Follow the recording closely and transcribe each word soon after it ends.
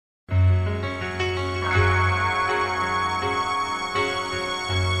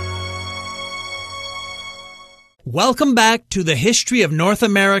Welcome back to the History of North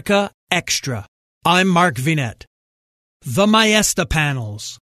America Extra. I'm Mark Vinette. The Maesta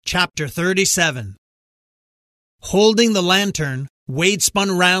Panels, Chapter 37. Holding the lantern, Wade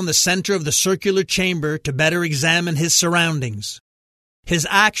spun round the center of the circular chamber to better examine his surroundings. His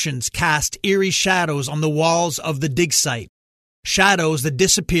actions cast eerie shadows on the walls of the dig site, shadows that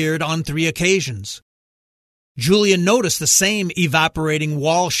disappeared on 3 occasions. Julia noticed the same evaporating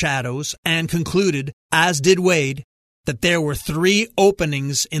wall shadows and concluded, as did Wade, that there were 3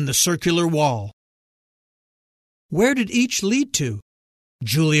 openings in the circular wall. Where did each lead to?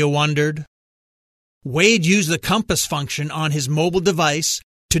 Julia wondered. Wade used the compass function on his mobile device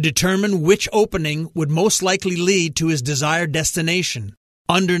to determine which opening would most likely lead to his desired destination,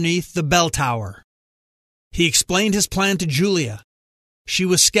 underneath the bell tower. He explained his plan to Julia. She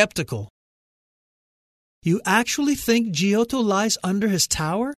was skeptical. You actually think Giotto lies under his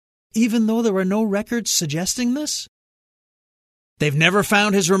tower, even though there are no records suggesting this? They've never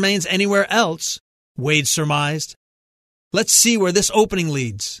found his remains anywhere else, Wade surmised. Let's see where this opening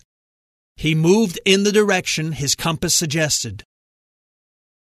leads. He moved in the direction his compass suggested.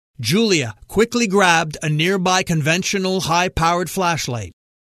 Julia quickly grabbed a nearby conventional high-powered flashlight,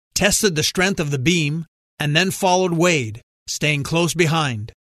 tested the strength of the beam, and then followed Wade, staying close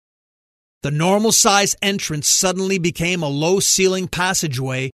behind. The normal-size entrance suddenly became a low-ceiling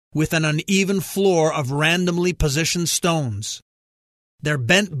passageway with an uneven floor of randomly positioned stones. Their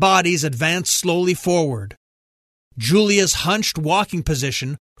bent bodies advanced slowly forward. Julia's hunched walking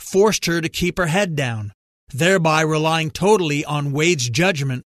position forced her to keep her head down, thereby relying totally on Wade's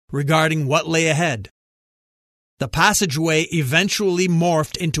judgment regarding what lay ahead. The passageway eventually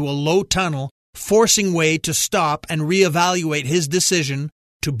morphed into a low tunnel, forcing Wade to stop and reevaluate his decision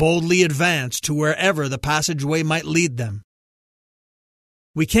to boldly advance to wherever the passageway might lead them.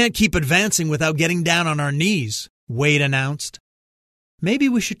 We can't keep advancing without getting down on our knees, Wade announced. Maybe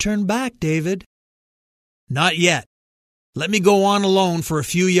we should turn back, David. Not yet. Let me go on alone for a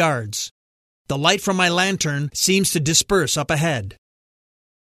few yards. The light from my lantern seems to disperse up ahead.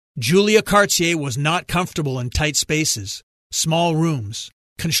 Julia Cartier was not comfortable in tight spaces, small rooms,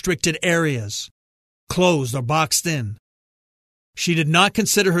 constricted areas, closed or boxed in. She did not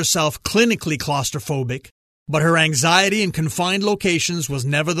consider herself clinically claustrophobic, but her anxiety in confined locations was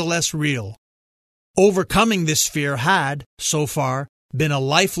nevertheless real. Overcoming this fear had, so far, been a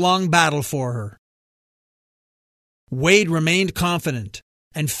lifelong battle for her. Wade remained confident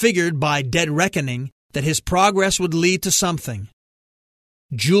and figured by dead reckoning that his progress would lead to something.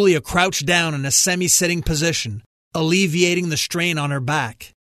 Julia crouched down in a semi-sitting position, alleviating the strain on her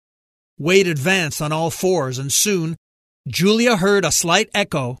back. Wade advanced on all fours, and soon Julia heard a slight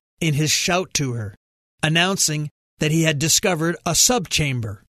echo in his shout to her, announcing that he had discovered a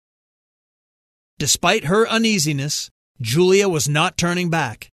subchamber. Despite her uneasiness, Julia was not turning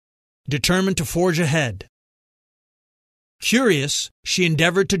back, determined to forge ahead. Curious, she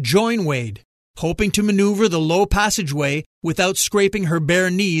endeavored to join Wade, hoping to maneuver the low passageway without scraping her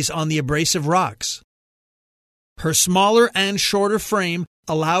bare knees on the abrasive rocks. Her smaller and shorter frame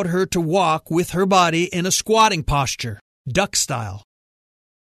allowed her to walk with her body in a squatting posture, duck style.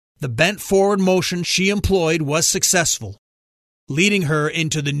 The bent forward motion she employed was successful, leading her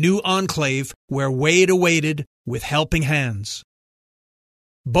into the new enclave where Wade awaited with helping hands.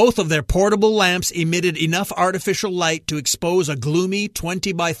 Both of their portable lamps emitted enough artificial light to expose a gloomy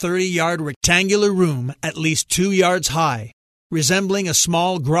 20 by 30 yard rectangular room at least 2 yards high, resembling a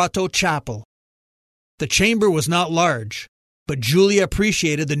small grotto chapel. The chamber was not large, but Julia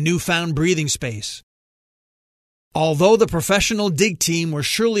appreciated the newfound breathing space. Although the professional dig team were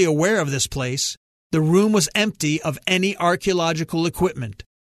surely aware of this place, the room was empty of any archaeological equipment.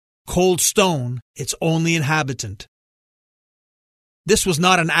 Cold stone, its only inhabitant. This was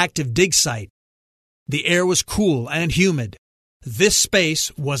not an active dig site. The air was cool and humid. This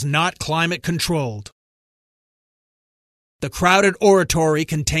space was not climate controlled. The crowded oratory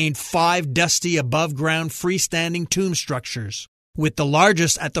contained 5 dusty above-ground freestanding tomb structures, with the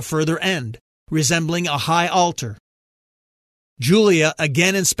largest at the further end, resembling a high altar. Julia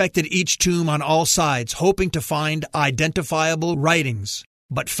again inspected each tomb on all sides, hoping to find identifiable writings,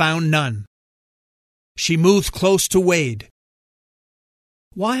 but found none. She moved close to Wade.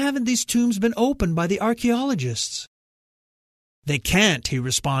 Why haven't these tombs been opened by the archaeologists? They can't, he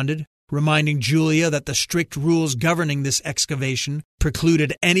responded, reminding Julia that the strict rules governing this excavation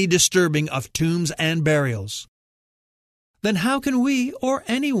precluded any disturbing of tombs and burials. Then how can we, or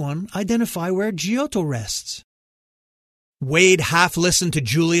anyone, identify where Giotto rests? Wade half listened to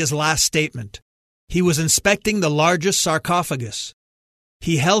Julia's last statement. He was inspecting the largest sarcophagus.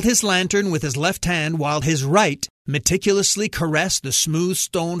 He held his lantern with his left hand while his right meticulously caressed the smooth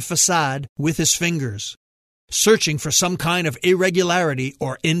stone facade with his fingers, searching for some kind of irregularity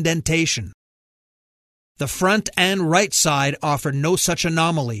or indentation. The front and right side offered no such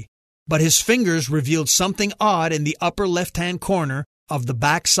anomaly, but his fingers revealed something odd in the upper left-hand corner of the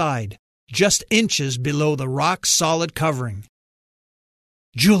back side, just inches below the rock-solid covering.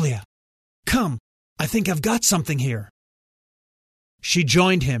 "Julia, come, I think I've got something here." She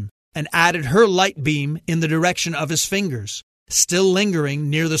joined him and added her light beam in the direction of his fingers, still lingering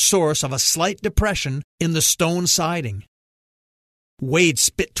near the source of a slight depression in the stone siding. Wade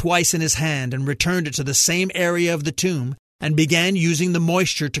spit twice in his hand and returned it to the same area of the tomb and began using the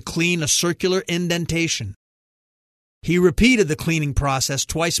moisture to clean a circular indentation. He repeated the cleaning process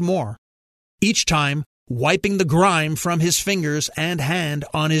twice more, each time wiping the grime from his fingers and hand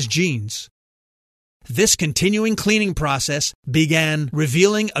on his jeans. This continuing cleaning process began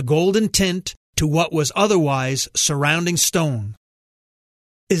revealing a golden tint to what was otherwise surrounding stone.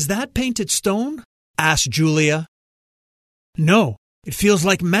 "Is that painted stone?" asked Julia. "No, it feels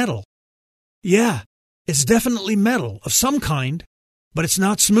like metal." "Yeah, it's definitely metal of some kind, but it's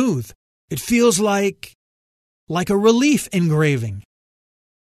not smooth. It feels like a relief engraving."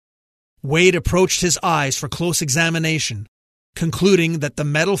 Wade approached his eyes for close examination, concluding that the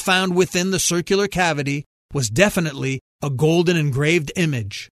metal found within the circular cavity was definitely a golden engraved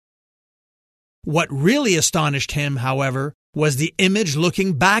image. What really astonished him, however, was the image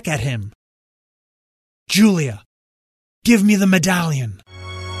looking back at him. "Julia, give me the medallion."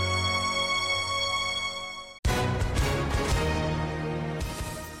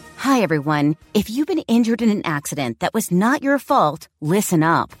 Hi, everyone. If you've been injured in an accident that was not your fault, listen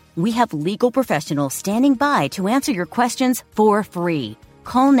up. We have legal professionals standing by to answer your questions for free.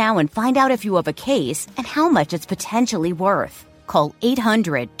 Call now and find out if you have a case and how much it's potentially worth. Call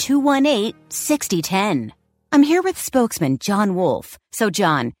 800-218-6010. I'm here with spokesman John Wolf. So,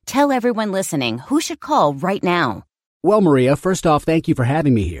 John, tell everyone listening who should call right now. Well, Maria, first off, thank you for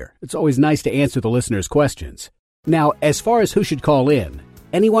having me here. It's always nice to answer the listeners' questions. Now, as far as who should call in,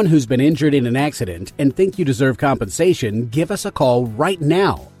 anyone who's been injured in an accident and think you deserve compensation, give us a call right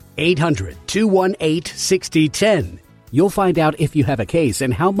now. 800-218-6010. You'll find out if you have a case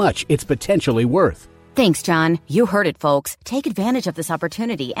and how much it's potentially worth. Thanks, John. You heard it, folks. Take advantage of this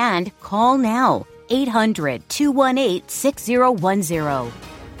opportunity and call now. 800-218-6010.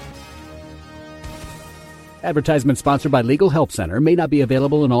 Advertisement sponsored by Legal Help Center, may not be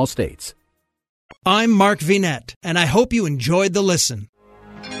available in all states. I'm Mark Vinette, and I hope you enjoyed the listen.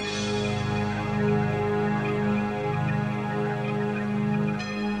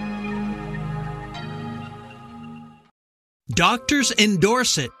 Doctors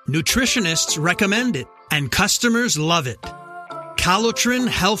endorse it, nutritionists recommend it, and customers love it. Calotrin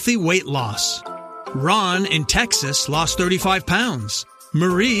Healthy Weight Loss. Ron in Texas lost 35 pounds.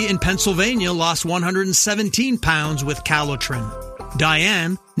 Marie in Pennsylvania lost 117 pounds with Calotrin.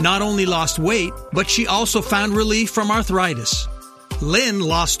 Diane not only lost weight, but she also found relief from arthritis. Lynn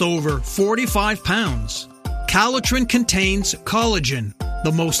lost over 45 pounds. Calotrin contains collagen,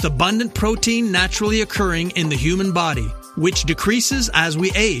 the most abundant protein naturally occurring in the human body, which decreases as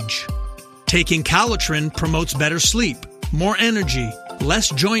we age. Taking Calotrin promotes better sleep, more energy, less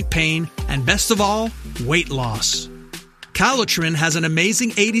joint pain, and best of all, weight loss. Calotrin has an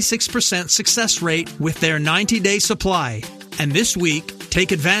amazing 86% success rate with their 90-day supply. And this week,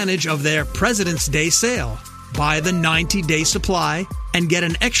 take advantage of their President's Day sale. Buy the 90-day supply and get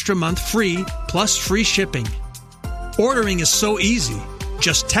an extra month free plus free shipping. Ordering is so easy.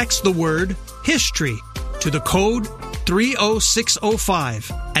 Just text the word HISTORY to the code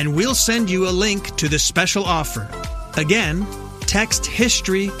 30605 and we'll send you a link to this special offer. Again, text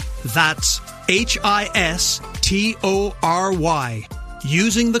HISTORY, that's HISTORY,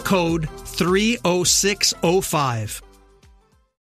 using the code 30605.